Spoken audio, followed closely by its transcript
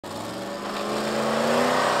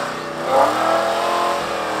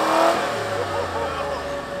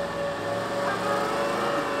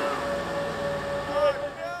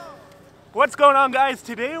What's going on, guys?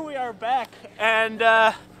 Today we are back, and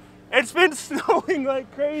it's been snowing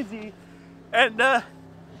like crazy, and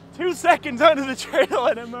 2 seconds onto the trail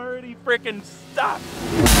and I'm already freaking stuck.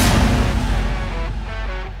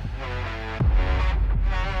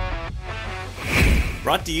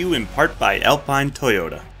 Brought to you in part by Alpine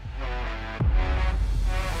Toyota.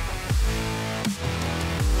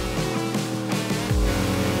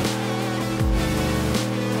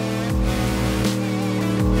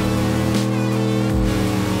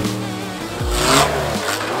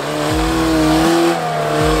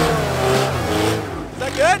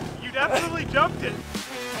 Definitely jumped it.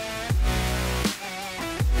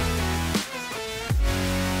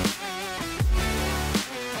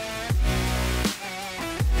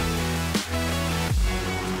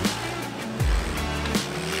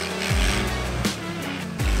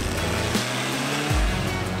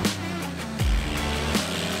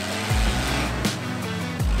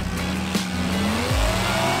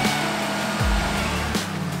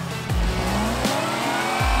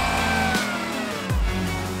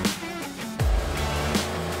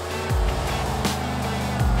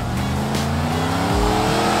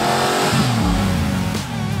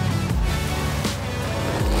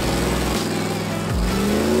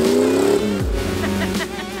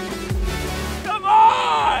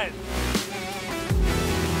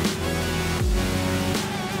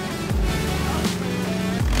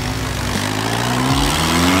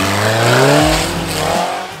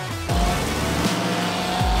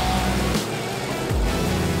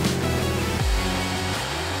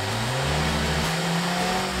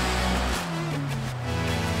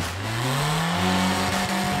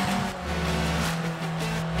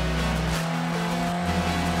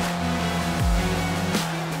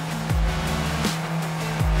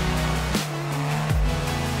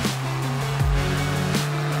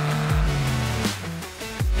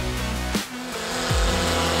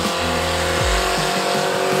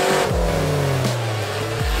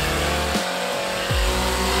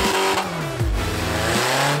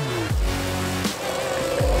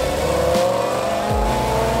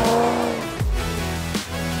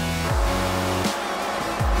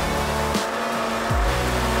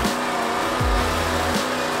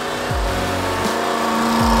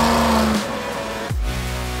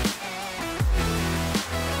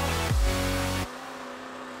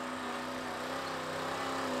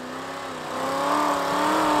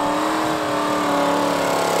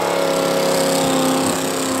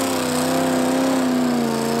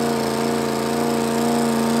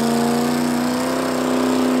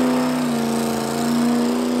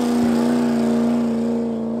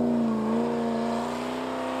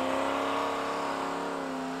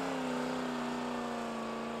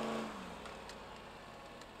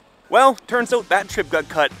 Well, turns out that trip got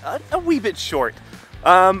cut a wee bit short.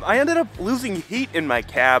 I ended up losing heat in my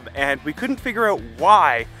cab and we couldn't figure out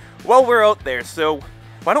why while we're out there, so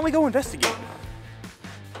why don't we go investigate?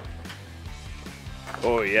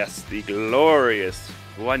 Oh yes, the glorious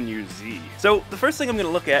 1UZ. So the first thing I'm going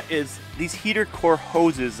to look at is these heater core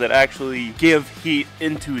hoses that actually give heat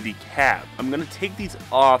into the cab. I'm going to take these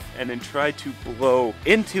off and then try to blow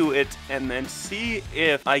into it and then see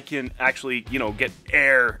if I can actually, get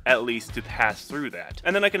air at least to pass through that.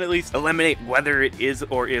 And then I can at least eliminate whether it is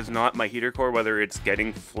or is not my heater core, whether it's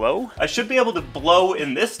getting flow. I should be able to blow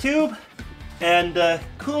in this tube and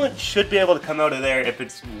coolant should be able to come out of there if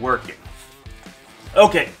it's working.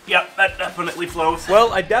 Okay, yep, that definitely flows.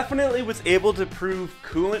 Well, I definitely was able to prove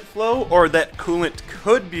coolant flow, or that coolant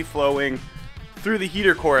could be flowing through the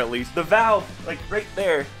heater core at least. The valve, like right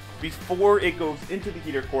there, before it goes into the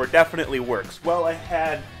heater core, definitely works. Well, I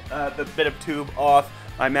had the bit of tube off,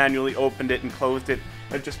 I manually opened it and closed it.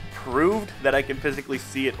 It just proved that I can physically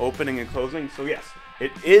see it opening and closing, so yes,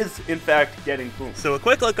 it is in fact getting coolant. So a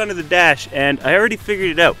quick look under the dash, and I already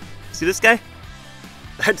figured it out. See this guy?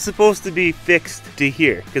 That's supposed to be fixed to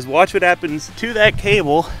here, because watch what happens to that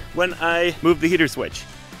cable when I move the heater switch.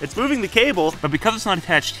 It's moving the cable, but because it's not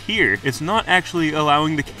attached here, it's not actually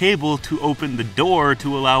allowing the cable to open the door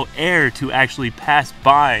to allow air to actually pass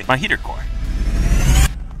by my heater core.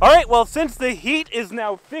 All right, well, since the heat is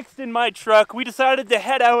now fixed in my truck, we decided to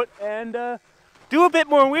head out and do a bit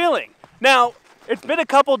more wheeling. Now, it's been a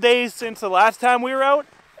couple days since the last time we were out,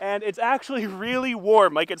 and it's actually really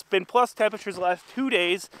warm. Like, it's been plus temperatures the last 2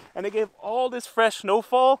 days, and it gave all this fresh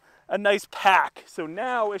snowfall a nice pack. So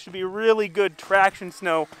now it should be really good traction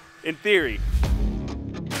snow in theory.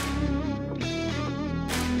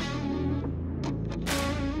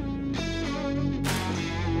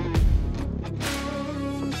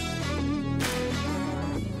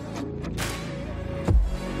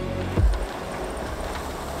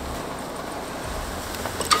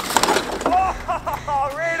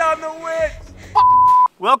 on the witch!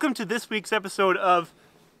 Welcome to this week's episode of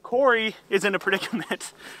Corey is in a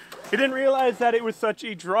predicament. He didn't realize that it was such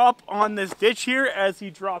a drop on this ditch here as he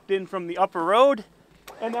dropped in from the upper road,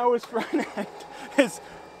 and now his front end is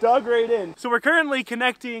dug right in. So we're currently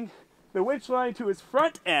connecting the winch line to his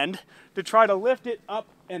front end to try to lift it up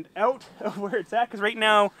and out of where it's at, because right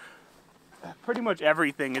now pretty much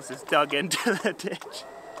everything is just dug into the ditch.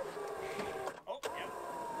 Oh, yeah.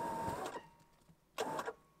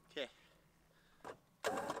 Okay.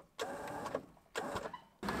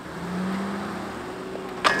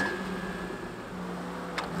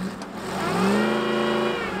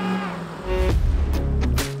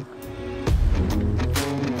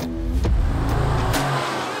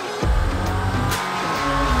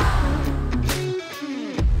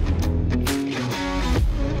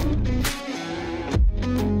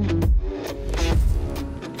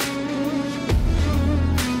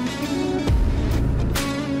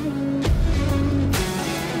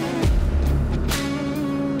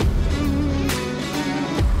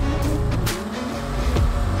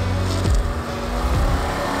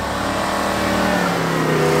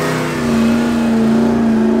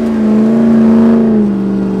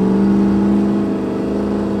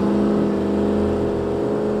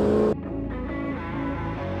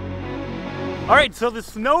 Alright, so the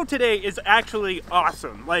snow today is actually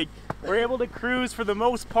awesome. Like, we're able to cruise for the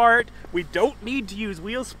most part. We don't need to use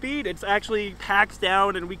wheel speed. It's actually packs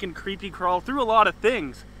down and we can creepy crawl through a lot of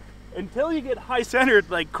things until you get high centered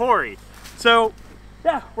like Corey. So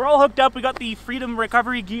yeah, we're all hooked up. We got the Freedom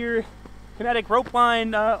recovery gear, kinetic rope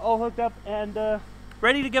line all hooked up and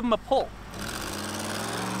ready to give him a pull.